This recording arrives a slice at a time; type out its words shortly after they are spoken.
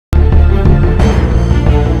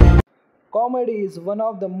Comedy is one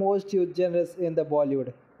of the most used genres in the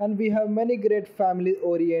Bollywood, and we have many great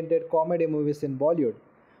family-oriented comedy movies in Bollywood.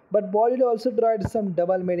 But Bollywood also tried some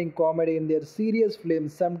double-meaning comedy in their serious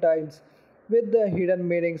films, sometimes with the hidden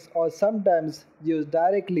meanings or sometimes used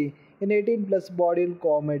directly in 18-plus Bollywood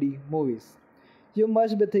comedy movies. You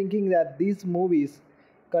must be thinking that these movies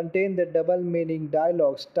contain the double meaning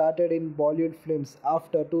dialogue started in Bollywood films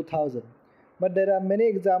after 2000. But there are many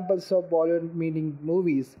examples of Bollywood meaning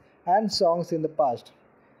movies and songs in the past.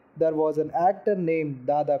 There was an actor named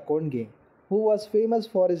Dada Kondke who was famous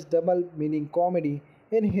for his double meaning comedy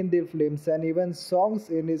in Hindi films, and even songs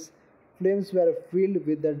in his films were filled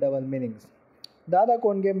with the double meanings. Dada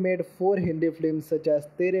Kondke made four Hindi films such as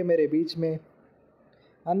Tere Mere Beech Mein,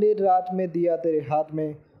 अंधेर रात में दिया तेरे हाथ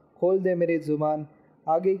में, खोल दे मेरी जुबान,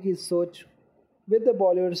 आगे की सोच with the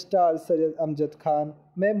Bollywood stars such as Amjad Khan,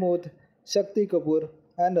 Mehmood, Shakti Kapoor,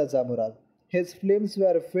 and Raza Murad. His films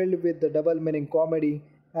were filled with the double meaning comedy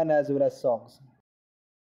and as well as songs.